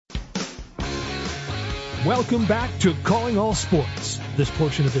Welcome back to Calling All Sports. This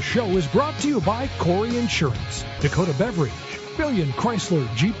portion of the show is brought to you by Corey Insurance, Dakota Beverage, Billion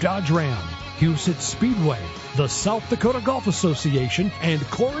Chrysler Jeep Dodge Ram, Huset Speedway, the South Dakota Golf Association, and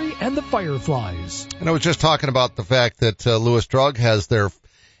Corey and the Fireflies. And I was just talking about the fact that Lewis Drug has their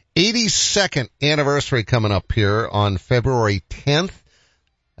 82nd anniversary coming up here on February 10th.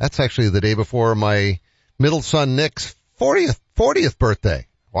 That's actually the day before my middle son Nick's 40th birthday.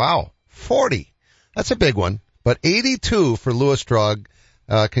 Wow, 40. That's a big one. But 82 for Lewis Drug.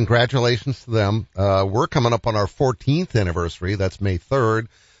 Congratulations to them. We're coming up on our 14th anniversary. That's May 3rd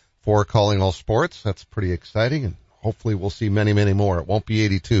for Calling All Sports. That's pretty exciting, and hopefully we'll see many, many more. It won't be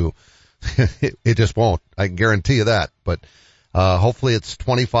 82. It just won't. I can guarantee you that. But hopefully it's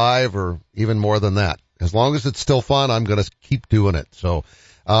 25 or even more than that. As long as it's still fun, I'm going to keep doing it. So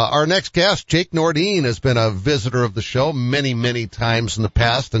our next guest, Jake Nordin, has been a visitor of the show many, many times in the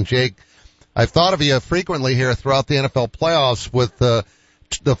past. And Jake, I've thought of you frequently here throughout the NFL playoffs with the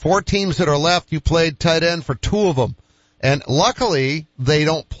four teams that are left. You played tight end for two of them. And luckily, they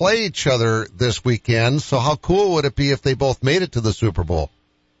don't play each other this weekend. So how cool would it be if they both made it to the Super Bowl?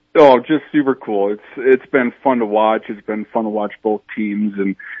 Oh, just super cool. It's been fun to watch. It's been fun to watch both teams.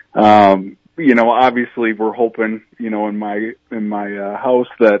 And, obviously we're hoping, in my house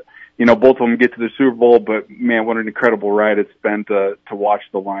that, both of them get to the Super Bowl, but man, what an incredible ride it's been to watch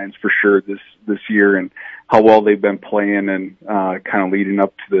the Lions for sure this year, and how well they've been playing, and kind of leading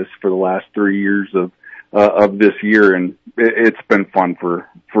up to this for the last 3 years of this year. And it's been fun for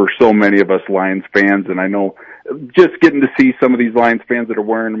so many of us Lions fans. And I know just getting to see some of these Lions fans that are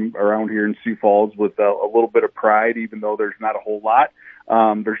wearing them around here in Sioux Falls with a little bit of pride, even though there's not a whole lot.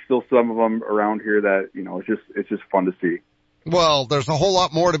 There's still some of them around here that, it's just fun to see. Well, there's a whole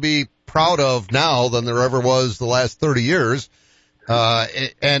lot more to be proud of now than there ever was the last 30 years.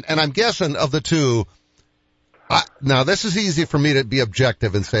 And I'm guessing of the two, now this is easy for me to be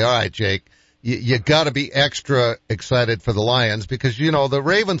objective and say, all right, Jake, you got to be extra excited for the Lions because, the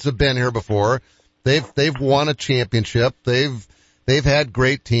Ravens have been here before. They've won a championship. They've had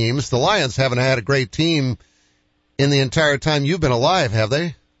great teams. The Lions haven't had a great team in the entire time you've been alive, have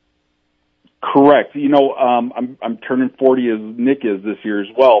they? Correct. I'm turning 40 as Nick is this year as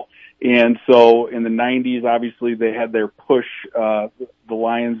well. And so in the 90s, obviously they had their push, the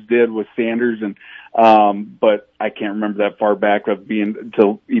Lions did with Sanders, and but I can't remember that far back of being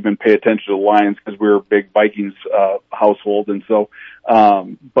to even pay attention to the Lions because we were a big Vikings household. And so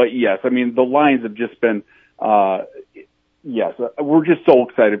but yes, the Lions have just been yes, we're just so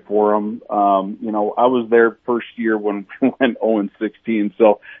excited for them. I was there first year when we went 0-16,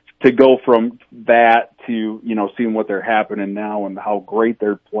 so to go from that to, seeing what they're happening now and how great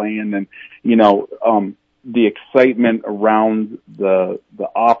they're playing, and, the excitement around the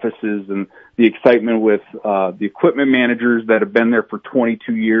offices, and the excitement with, the equipment managers that have been there for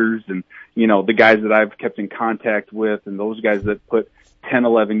 22 years, and, the guys that I've kept in contact with, and those guys that put 10,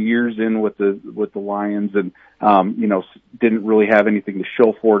 11 years in with the Lions, and, didn't really have anything to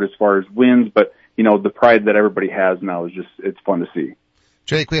show for it as far as wins, but, the pride that everybody has now is it's fun to see.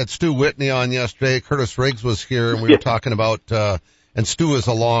 Jake, we had Stu Whitney on yesterday. Curtis Riggs was here, and we were talking about, and Stu is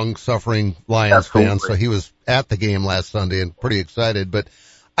a long-suffering Lions fan, so he was at the game last Sunday and pretty excited. But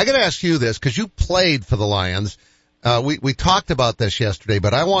I got to ask you this, because you played for the Lions. We talked about this yesterday,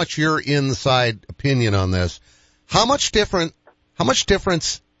 but I want your inside opinion on this. How much difference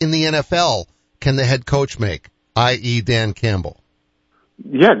in the NFL can the head coach make, i.e. Dan Campbell?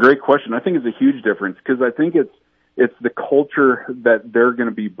 Yeah, great question. I think it's a huge difference because I think it's the culture that they're going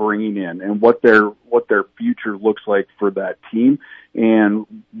to be bringing in, and what their future looks like for that team, and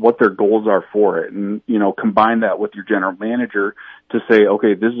what their goals are for it. And, combine that with your general manager to say,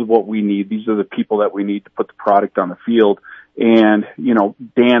 okay, this is what we need. These are the people that we need to put the product on the field. And,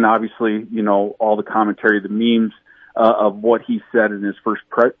 Dan, obviously, all the commentary, the memes, of what he said in his first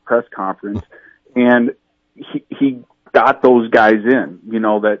press conference. And he got those guys in,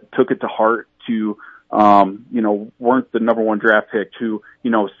 that took it to heart to, weren't the number one draft pick to,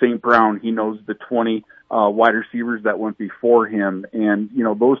 St. Brown. He knows the 20 wide receivers that went before him, and,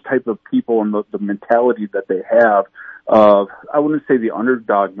 those type of people, and the mentality that they have of, I wouldn't say the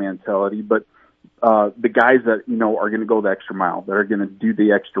underdog mentality, but the guys that, are going to go the extra mile, that are going to do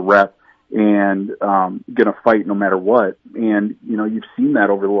the extra rep, and going to fight no matter what. And, you've seen that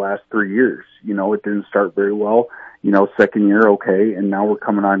over the last 3 years. It didn't start very well. Second year, okay, and now we're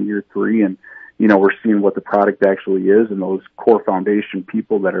coming on year 3, and we're seeing what the product actually is, and those core foundation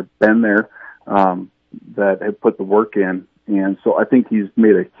people that have been there, that have put the work in. And so I think he's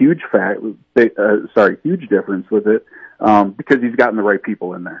made a huge difference with it, because he's gotten the right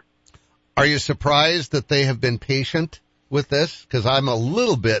people in there. Are you surprised that they have been patient with this? Because I'm a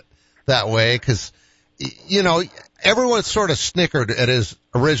little bit that way, because, you know, everyone sort of snickered at his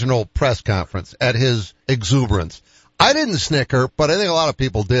original press conference, at his exuberance. I didn't snicker, but I think a lot of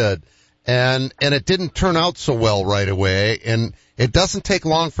people did. And it didn't turn out so well right away. And it doesn't take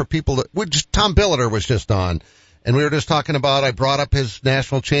long for people to, Tom Billiter was just on, and we were just talking about, I brought up his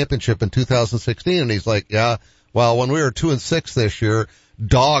national championship in 2016, and he's like, yeah, well, when we were 2-6 this year,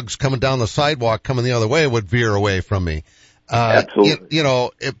 dogs coming down the sidewalk coming the other way would veer away from me. Absolutely.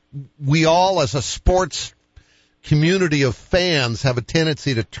 We all as a sports community of fans have a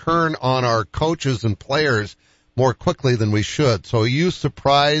tendency to turn on our coaches and players more quickly than we should. So are you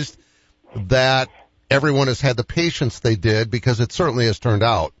surprised that everyone has had the patience they did? Because it certainly has turned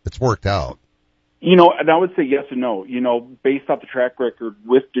out. It's worked out. And I would say yes and no. Based off the track record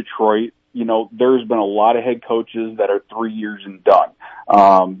with Detroit, there's been a lot of head coaches that are 3 years and done,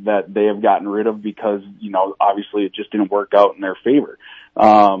 that they have gotten rid of because, obviously it just didn't work out in their favor.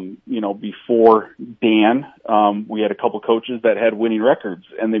 Before Dan, we had a couple coaches that had winning records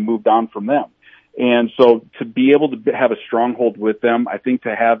and they moved on from them. And so to be able to have a stronghold with them, I think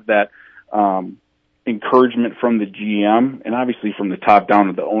to have that, encouragement from the GM and obviously from the top down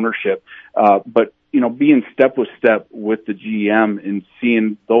of the ownership, but being step with the GM and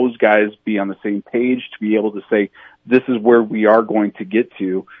seeing those guys be on the same page to be able to say, this is where we are going to get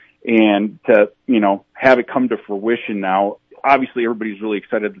to, and to, have it come to fruition now. Obviously everybody's really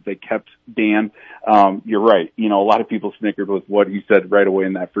excited that they kept Dan. You're right. A lot of people snickered with what he said right away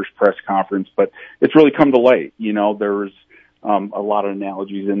in that first press conference, but it's really come to light. There was, a lot of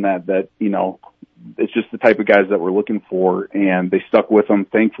analogies in that, it's just the type of guys that we're looking for, and they stuck with them,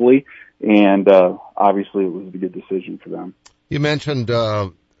 thankfully. And, obviously it was a good decision for them. You mentioned,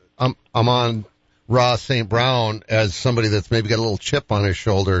 Amon Ross St. Brown as somebody that's maybe got a little chip on his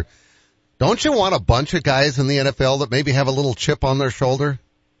shoulder. Don't you want a bunch of guys in the NFL that maybe have a little chip on their shoulder?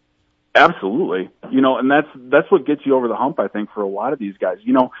 Absolutely. And that's what gets you over the hump, I think, for a lot of these guys.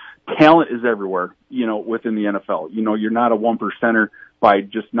 Talent is everywhere, within the NFL. You're not a 1%er by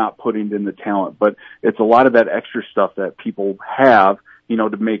just not putting in the talent, but it's a lot of that extra stuff that people have,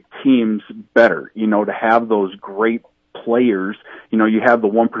 to make teams better, to have those great players. You have the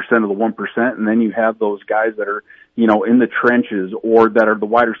 1% of the 1%, and then you have those guys that are, in the trenches, or that are the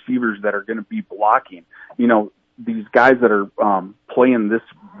wide receivers that are going to be blocking. These guys that are playing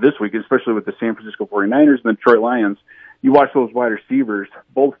this week, especially with the San Francisco 49ers and the Detroit Lions, you watch those wide receivers,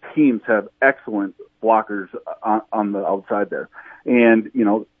 both teams have excellent blockers on the outside there. And,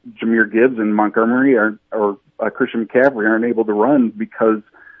 Jahmyr Gibbs and Montgomery or Christian McCaffrey aren't able to run because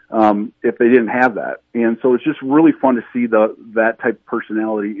if they didn't have that. And so it's just really fun to see that type of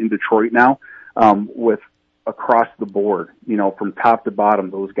personality in Detroit now, with across the board, from top to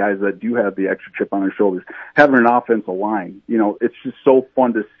bottom, those guys that do have the extra chip on their shoulders, having an offensive line. It's just so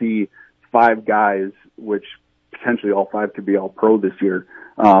fun to see 5 guys, which potentially all 5 could be all pro this year,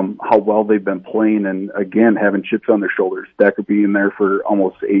 how well they've been playing, and again, having chips on their shoulders. That could be in there for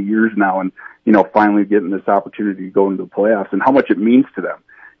almost 8 years now, and, finally getting this opportunity to go into the playoffs, and how much it means to them.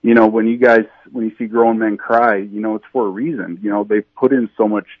 When you see grown men cry, it's for a reason. They put in so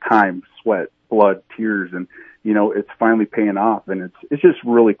much time, sweat, blood, tears, and, it's finally paying off, and it's just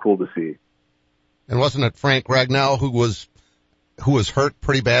really cool to see. And wasn't it Frank Ragnow who was hurt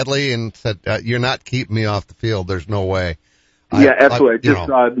pretty badly and said, you're not keeping me off the field. There's no way. Yeah, absolutely. I just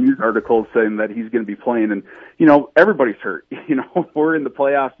saw a news article saying that he's going to be playing, and, everybody's hurt. We're in the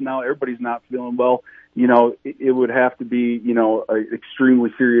playoffs now. Everybody's not feeling well. It would have to be, an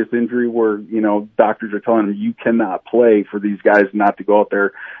extremely serious injury where, doctors are telling them you cannot play for these guys not to go out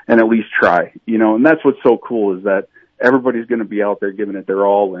there and at least try, and that's what's so cool is that everybody's going to be out there giving it their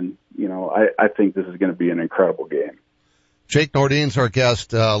all. And, I think this is going to be an incredible game. Jake Nordin's our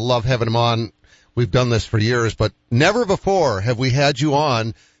guest. Love having him on. We've done this for years, but never before have we had you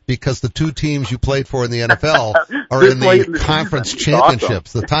on because the 2 teams you played for in the NFL are in the conference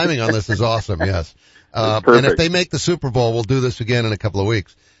championships. Awesome. The timing on this is awesome. Yes. And if they make the Super Bowl, we'll do this again in a couple of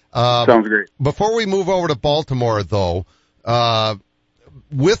weeks. Sounds great. Before we move over to Baltimore, though,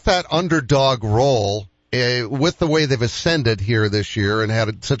 with that underdog role, with the way they've ascended here this year and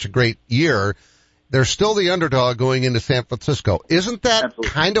had such a great year, they're still the underdog going into San Francisco. Isn't that Absolutely.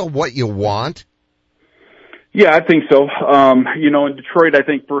 Kind of what you want? Yeah, I think so. In Detroit, I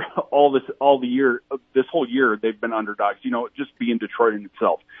think for this whole year, they've been underdogs, just being Detroit in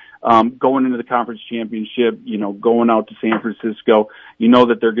itself. Going into the conference championship, going out to San Francisco,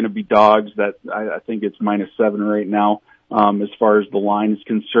 that they're going to be dogs. That I think it's -7 right now. As far as the line is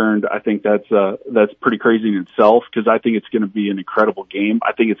concerned, I think that's pretty crazy in itself, because I think it's going to be an incredible game.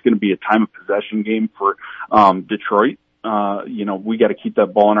 I think it's going to be a time of possession game for Detroit. We got to keep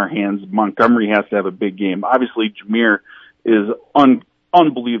that ball in our hands. Montgomery has to have a big game. Obviously, Jameer is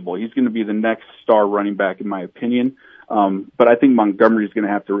unbelievable. He's going to be the next star running back, in my opinion. But I think Montgomery is going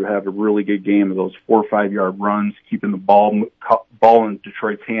to have a really good game of those 4 or 5 yard runs, keeping the ball in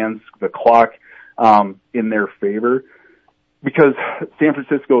Detroit's hands, the clock in their favor, because San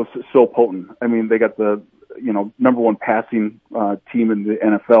Francisco is so potent. I mean, they got the number one passing team in the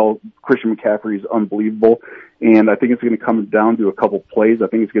NFL. Christian McCaffrey is unbelievable, and I think it's going to come down to a couple plays. I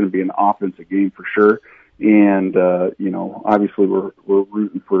think it's going to be an offensive game for sure. And obviously we're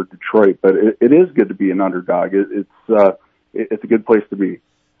rooting for Detroit, but it is good to be an underdog. It's a good place to be.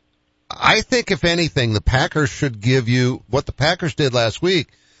 I think if anything, the Packers should give you what the Packers did last week.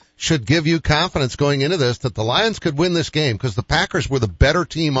 Should give you confidence going into this that the Lions could win this game, because the Packers were the better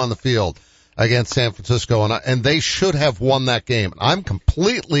team on the field against San Francisco, and they should have won that game. I'm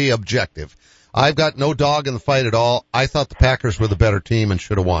completely objective. I've got no dog in the fight at all. I thought the Packers were the better team and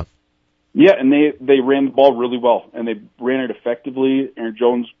should have won. Yeah, and they ran the ball really well, and they ran it effectively. Aaron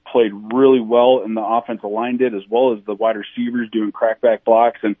Jones played really well, and the offensive line did, as well as the wide receivers doing crackback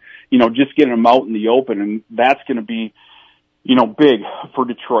blocks and, just getting them out in the open. And that's going to be, big for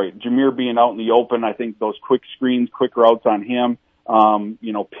Detroit. Jameer being out in the open, I think those quick screens, quick routes on him,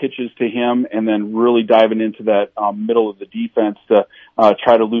 pitches to him, and then really diving into that middle of the defense to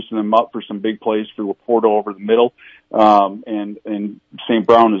try to loosen them up for some big plays for Laporta over the middle, and St.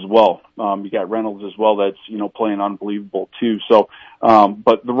 Brown as well. You got Reynolds as well that's, playing unbelievable too. So,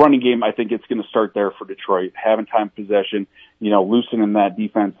 but the running game, I think it's going to start there for Detroit, having time possession, loosening that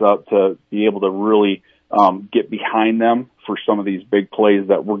defense up to be able to really get behind them for some of these big plays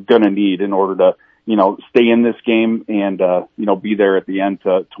that we're going to need in order to, stay in this game and, be there at the end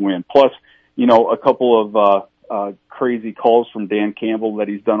to win. Plus, a couple of crazy calls from Dan Campbell that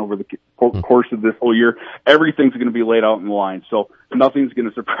he's done over the course of this whole year. Everything's going to be laid out in the line, so nothing's going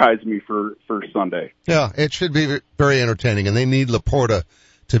to surprise me for Sunday. Yeah, it should be very entertaining, and they need Laporta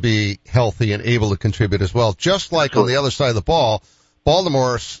to be healthy and able to contribute as well. Just like on the other side of the ball,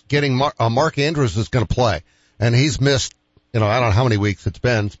 Baltimore's getting Mark Andrews is going to play, and he's missed, I don't know how many weeks it's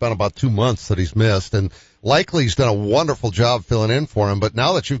been. It's been about 2 months that he's missed, and likely he's done a wonderful job filling in for him. But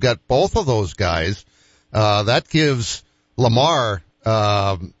now that you've got both of those guys, that gives Lamar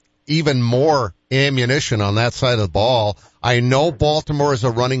even more ammunition on that side of the ball. I know Baltimore is a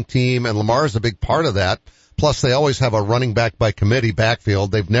running team, and Lamar is a big part of that. Plus, they always have a running back by committee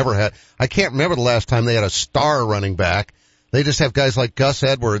backfield. They've never had, I can't remember the last time they had a star running back. They just have guys like Gus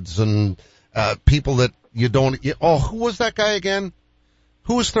Edwards and people that you don't, who was that guy again?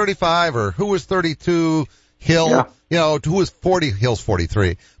 Who was 35 or who was 32? Hill, yeah. Who was 40? Hill's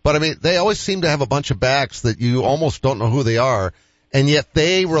 43. But I mean, they always seem to have a bunch of backs that you almost don't know who they are, and yet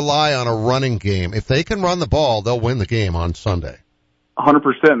they rely on a running game. If they can run the ball, they'll win the game on Sunday. 100%.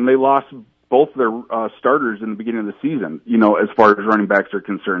 And they lost both their starters in the beginning of the season, as far as running backs are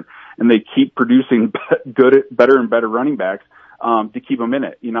concerned. And they keep producing better and better running backs to keep them in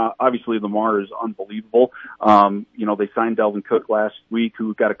it. Obviously Lamar is unbelievable. They signed Dalvin Cook last week,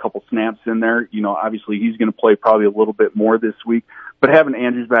 who got a couple snaps in there. Obviously he's going to play probably a little bit more this week, but having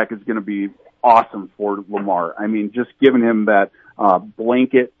Andrews back is going to be awesome for Lamar. I mean, just giving him that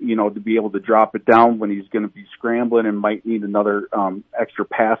blanket, to be able to drop it down when he's going to be scrambling and might need another extra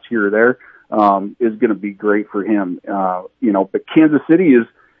pass here or there is going to be great for him. But Kansas City is,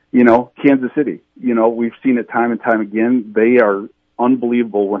 Kansas City, we've seen it time and time again. They are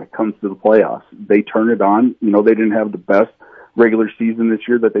unbelievable when it comes to the playoffs. They turn it on. They didn't have the best regular season this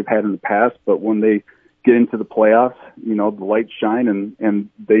year that they've had in the past, but when they get into the playoffs, the lights shine and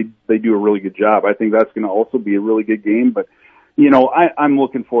they do a really good job. I think that's going to also be a really good game, but I'm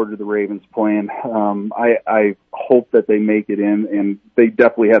looking forward to the Ravens playing. I hope that they make it in, and they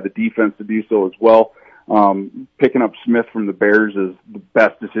definitely have the defense to do so as well. Picking up Smith from the Bears is the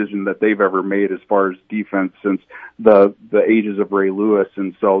best decision that they've ever made as far as defense since the ages of Ray Lewis.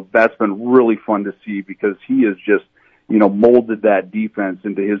 And so that's been really fun to see because he has just, molded that defense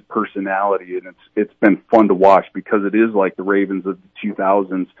into his personality. And it's been fun to watch because it is like the Ravens of the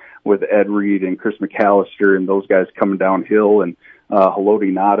 2000s with Ed Reed and Chris McAllister and those guys coming downhill and,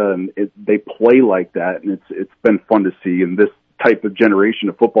 Haloti Ngata, and they play like that. And it's been fun to see. And this type of generation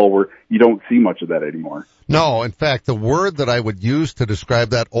of football where you don't see much of that anymore. No, in fact, the word that I would use to describe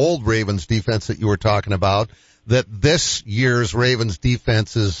that old Ravens defense that you were talking about, that this year's Ravens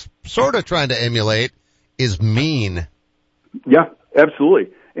defense is sort of trying to emulate, is mean. Yeah,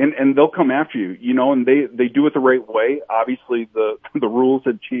 absolutely. and they'll come after you, you know, and they do it the right way. Obviously the rules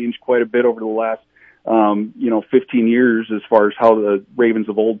have changed quite a bit over the last, 15 years as far as how the Ravens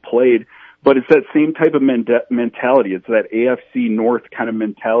of old played, but it's that same type of mentality. It's that AFC North kind of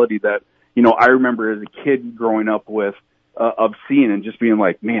mentality that, you know, I remember as a kid growing up with, of seeing and just being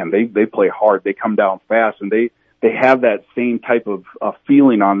like, man, they play hard. They come down fast, and they have that same type of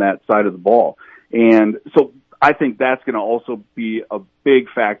feeling on that side of the ball. And so I think that's going to also be a big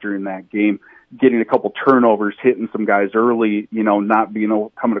factor in that game, getting a couple turnovers, hitting some guys early, you know, not being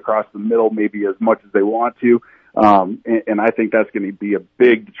able coming across the middle maybe as much as they want to. And I think that's going to be a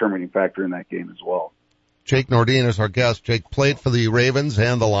big determining factor in that game as well. Jake Nordin is our guest. Jake played for the Ravens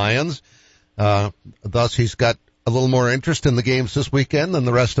and the Lions. Thus he's got a little more interest in the games this weekend than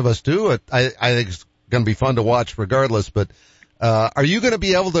the rest of us do. I think it's going to be fun to watch regardless, but are you going to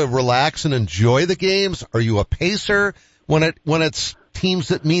be able to relax and enjoy the games? Are you a pacer when it's teams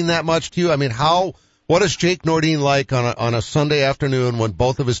that mean that much to you? I mean, what is Jake Nordin like on a Sunday afternoon when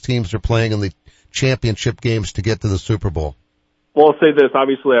both of his teams are playing in the championship games to get to the Super Bowl? Well, I'll say this.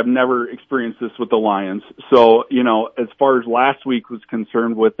 Obviously, I've never experienced this with the Lions. So, you know, as far as last week was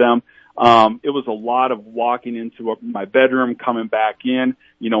concerned with them, it was a lot of walking into my bedroom, coming back in,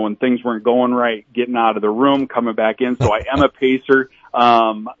 you know, when things weren't going right, getting out of the room, coming back in. So I am a pacer,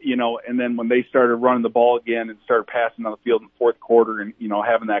 you know, and then when they started running the ball again and started passing on the field in the fourth quarter and, you know,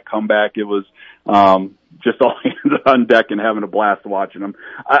 having that comeback, it was, just all hands on deck and having a blast watching them.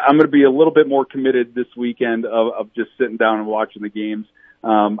 I'm going to be a little bit more committed this weekend of just sitting down and watching the games.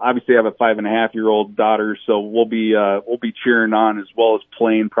 Obviously I have a 5.5-year-old daughter, so we'll be cheering on as well as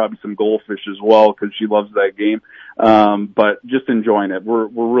playing probably some goldfish as well because she loves that game. But just enjoying it. We're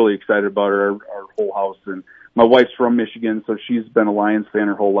really excited about it, our whole house. And my wife's from Michigan, so she's been a Lions fan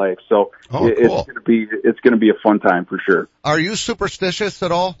her whole life. So cool. It's going to be a fun time for sure. Are you superstitious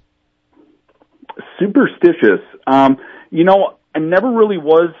at all? Superstitious. You know, I never really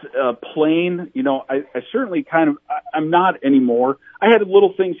was playing. You know, I certainly I'm not anymore. I had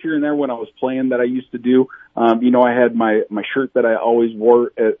little things here and there when I was playing that I used to do. You know, I had my shirt that I always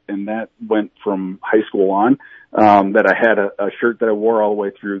wore, and that went from high school on. That I had a shirt that I wore all the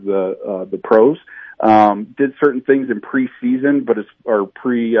way through the pros. Did certain things in preseason,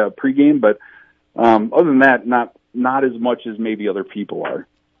 pregame, but other than that, not as much as maybe other people are.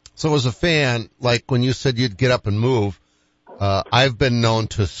 So as a fan, like when you said you'd get up and move, I've been known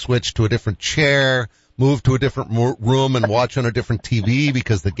to switch to a different chair, move to a different room and watch on a different TV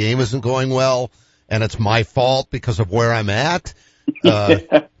because the game isn't going well and it's my fault because of where I'm at.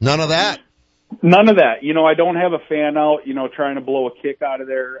 None of that? None of that. You know, I don't have a fan out, you know, trying to blow a kick out of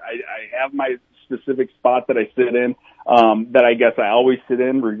there. I have my specific spot that I sit in, that I guess I always sit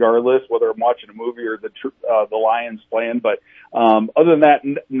in regardless whether I'm watching a movie or the Lions playing. But, other than that,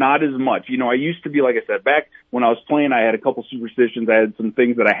 not as much. You know, I used to be, like I said, back when I was playing, I had a couple superstitions. I had some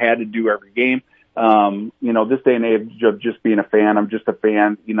things that I had to do every game. You know, this day and age of just being a fan, I'm just a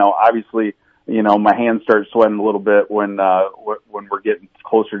fan. You know, obviously, you know, my hands start sweating a little bit when we're getting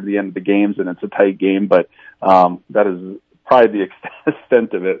closer to the end of the games and it's a tight game. But, that is probably the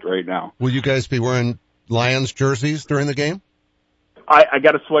extent of it right now. Will you guys be wearing Lions jerseys during the game? I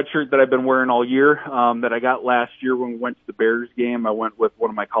got a sweatshirt that I've been wearing all year, that I got last year when we went to the Bears game. I went with one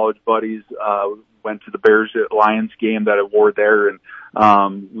of my college buddies, went to the Bears Lions game that I wore there, and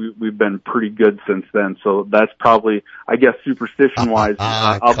we've been pretty good since then. So that's probably, I guess, superstition-wise,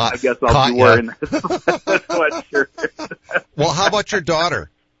 I guess I'll be wearing that sweatshirt. Well, how about your daughter?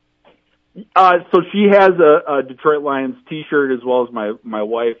 So she has a Detroit Lions t-shirt as well as my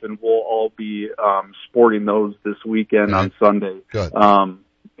wife, and we'll all be sporting those this weekend on Sunday. Good.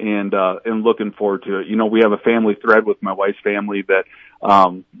 And looking forward to it. You know, we have a family thread with my wife's family that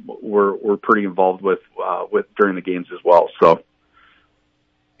we're pretty involved with during the games as well. So,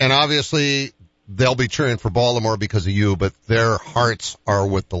 and obviously they'll be cheering for Baltimore because of you, but their hearts are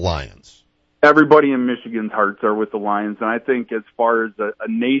with the Lions. Everybody in Michigan's hearts are with the Lions, and I think as far as a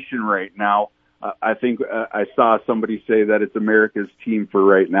nation right now, I think I saw somebody say that it's America's team for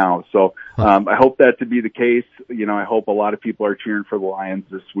right now. So I hope that to be the case. You know, I hope a lot of people are cheering for the Lions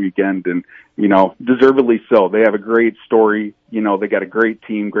this weekend, and you know, deservedly so. They have a great story. You know, they got a great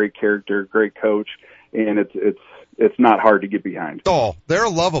team, great character, great coach, and it's not hard to get behind. Oh, they're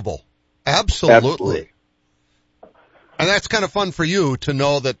lovable, absolutely. And that's kind of fun for you to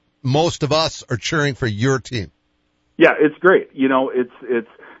know that most of us are cheering for your team. Yeah, it's great. You know, it's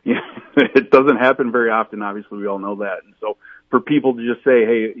it doesn't happen very often. Obviously, we all know that. And so for people to just say,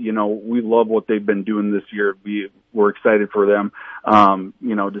 hey, we love what they've been doing this year. We're excited for them.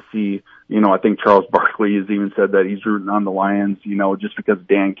 To see, I think Charles Barkley has even said that he's rooting on the Lions, just because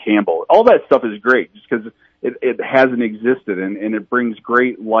Dan Campbell. All that stuff is great just because it hasn't existed, and it brings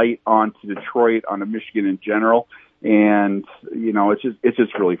great light onto Detroit, onto Michigan in general. And, it's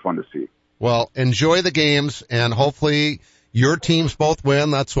just really fun to see. Well, enjoy the games, and hopefully your teams both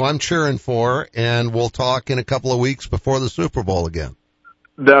win. That's who I'm cheering for, and we'll talk in a couple of weeks before the Super Bowl again.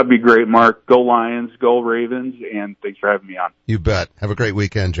 That'd be great, Mark. Go Lions, go Ravens, and thanks for having me on. You bet. Have a great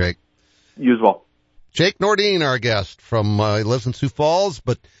weekend, Jake. You as well. Jake Nordin, our guest from, he lives in Sioux Falls,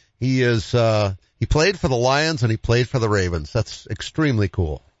 but he played for the Lions and he played for the Ravens. That's extremely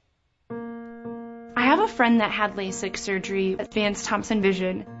cool. I have a friend that had LASIK surgery at Vance Thompson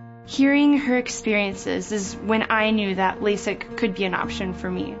Vision. Hearing her experiences is when I knew that LASIK could be an option for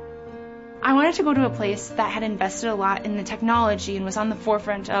me. I wanted to go to a place that had invested a lot in the technology and was on the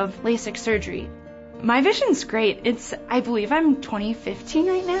forefront of LASIK surgery. My vision's great. I believe I'm 20/15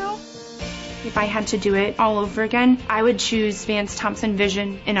 right now. If I had to do it all over again, I would choose Vance Thompson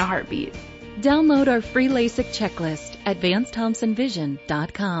Vision in a heartbeat. Download our free LASIK checklist at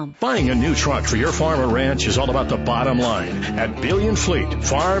VanceThompsonVision.com. Buying a new truck for your farm or ranch is all about the bottom line. At Billion Fleet,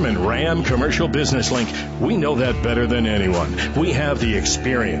 Farm and Ram Commercial Business Link, we know that better than anyone. We have the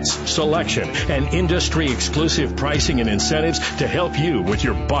experience, selection, and industry-exclusive pricing and incentives to help you with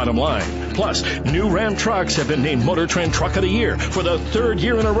your bottom line. Plus, new Ram trucks have been named Motor Trend Truck of the Year for the third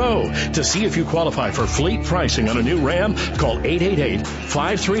year in a row. To see if you qualify for fleet pricing on a new Ram, call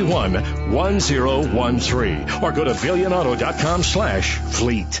 888-531-1013 or go to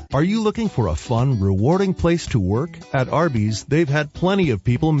billionauto.com/fleet. Are you looking for a fun, rewarding place to work? At Arby's, they've had plenty of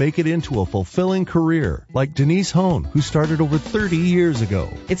people make it into a fulfilling career, like Denise Hone, who started over 30 years ago.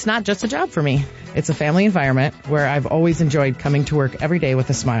 It's not just a job for me. It's a family environment where I've always enjoyed coming to work every day with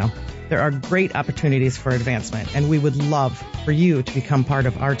a smile. There are great opportunities for advancement, and we would love for you to become part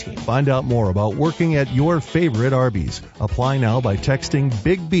of our team. Find out more about working at your favorite Arby's. Apply now by texting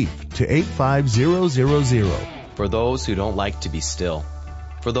Big Beef to 85000. For those who don't like to be still.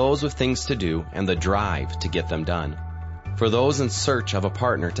 For those with things to do and the drive to get them done. For those in search of a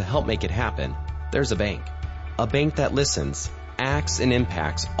partner to help make it happen, there's a bank. A bank that listens, acts, and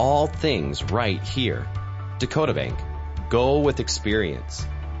impacts all things right here. Dakota Bank. Go with experience.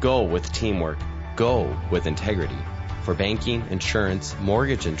 Go with teamwork. Go with integrity. For banking, insurance,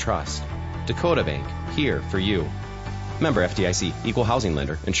 mortgage, and trust. Dakota Bank, here for you. Member FDIC, equal housing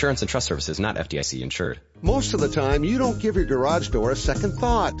lender. Insurance and trust services not FDIC insured. Most of the time, you don't give your garage door a second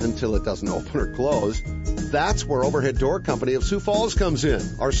thought until it doesn't open or close. That's where Overhead Door Company of Sioux Falls comes in.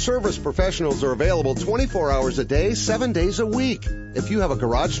 Our service professionals are available 24 hours a day, 7 days a week. If you have a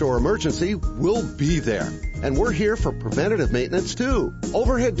garage door emergency, we'll be there. And we're here for preventative maintenance, too.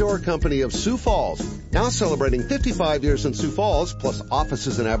 Overhead Door Company of Sioux Falls, now celebrating 55 years in Sioux Falls, plus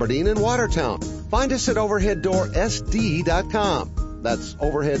offices in Aberdeen and Watertown. Find us at overheaddoorsd.com. That's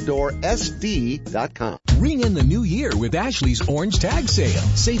overheaddoorsd.com. Ring in the new year with Ashley's Orange Tag Sale.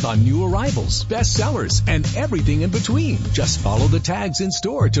 Save on new arrivals, best sellers, and everything in between. Just follow the tags in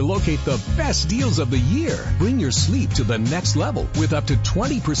store to locate the best deals of the year. Bring your sleep to the next level with up to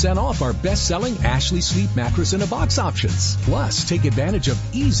 20% off our best-selling Ashley Sleep Mattress in a Box options. Plus, take advantage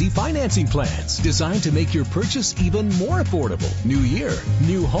of easy financing plans designed to make your purchase even more affordable. New year,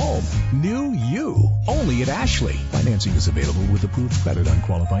 new home, new you. Only at Ashley. Financing is available with approved credit on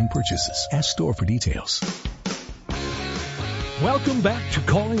qualifying purchases. Ask store for details. Welcome back to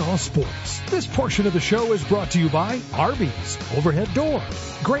Calling All Sports. This portion of the show is brought to you by Arby's, Overhead Door,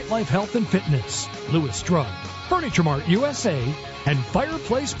 Great Life Health and Fitness, Lewis Drug, Furniture Mart USA, and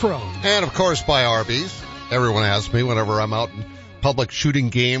Fireplace Pro. And, of course, by Arby's. Everyone asks me whenever I'm out in public shooting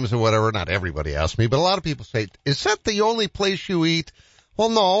games or whatever. Not everybody asks me, but a lot of people say, is that the only place you eat? Well,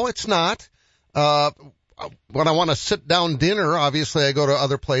 no, it's not. When I want to sit down dinner, obviously I go to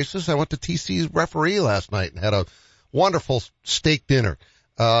other places. I went to TC's Referee last night and had a wonderful steak dinner.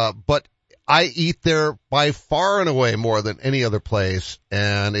 But I eat there by far and away more than any other place,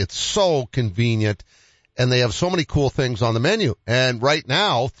 and it's so convenient, and they have so many cool things on the menu. And right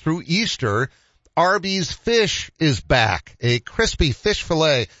now, through Easter, Arby's Fish is back. A crispy fish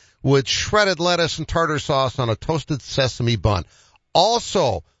fillet with shredded lettuce and tartar sauce on a toasted sesame bun.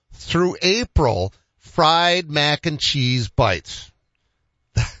 Also, through April, fried mac and cheese bites.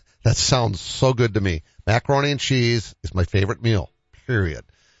 That sounds so good to me. Macaroni and cheese is my favorite meal, period.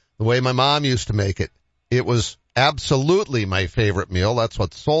 The way my mom used to make it, it was absolutely my favorite meal. That's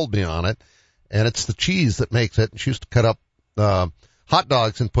what sold me on it. And it's the cheese that makes it. And she used to cut up hot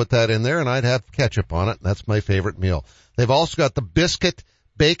dogs and put that in there, and I'd have ketchup on it. That's my favorite meal. They've also got the biscuit,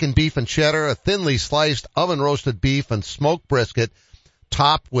 bacon, beef, and cheddar, a thinly sliced oven-roasted beef and smoked brisket,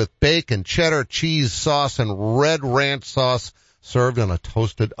 topped with bacon, cheddar, cheese sauce, and red ranch sauce, served on a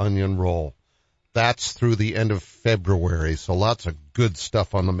toasted onion roll. That's through the end of February, so lots of good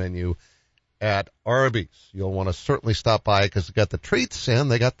stuff on the menu at Arby's. You'll want to certainly stop by because they got the treats and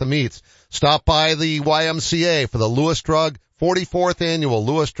they got the meats. Stop by the YMCA for the Lewis Drug 44th Annual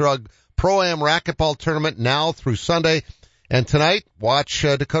Lewis Drug Pro-Am Racquetball Tournament now through Sunday. And tonight, watch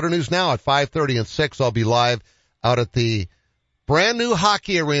Dakota News Now at 5:30 and 6. I'll be live out at the brand new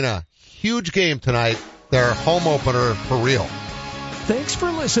hockey arena. Huge game tonight. Their home opener for real. Thanks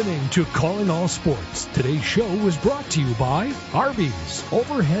for listening to Calling All Sports. Today's show was brought to you by Arby's,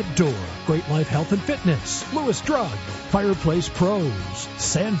 Overhead Door, Great Life Health and Fitness, Lewis Drug, Fireplace Pros,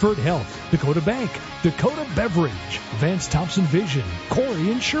 Sanford Health, Dakota Bank, Dakota Beverage, Vance Thompson Vision,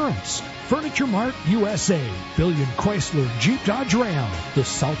 Corey Insurance, Furniture Mart USA, Billion Chrysler Jeep Dodge Ram, the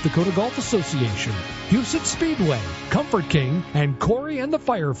South Dakota Golf Association, Huset Speedway, Comfort King, and Corey and the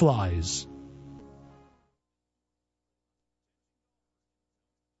Fireflies.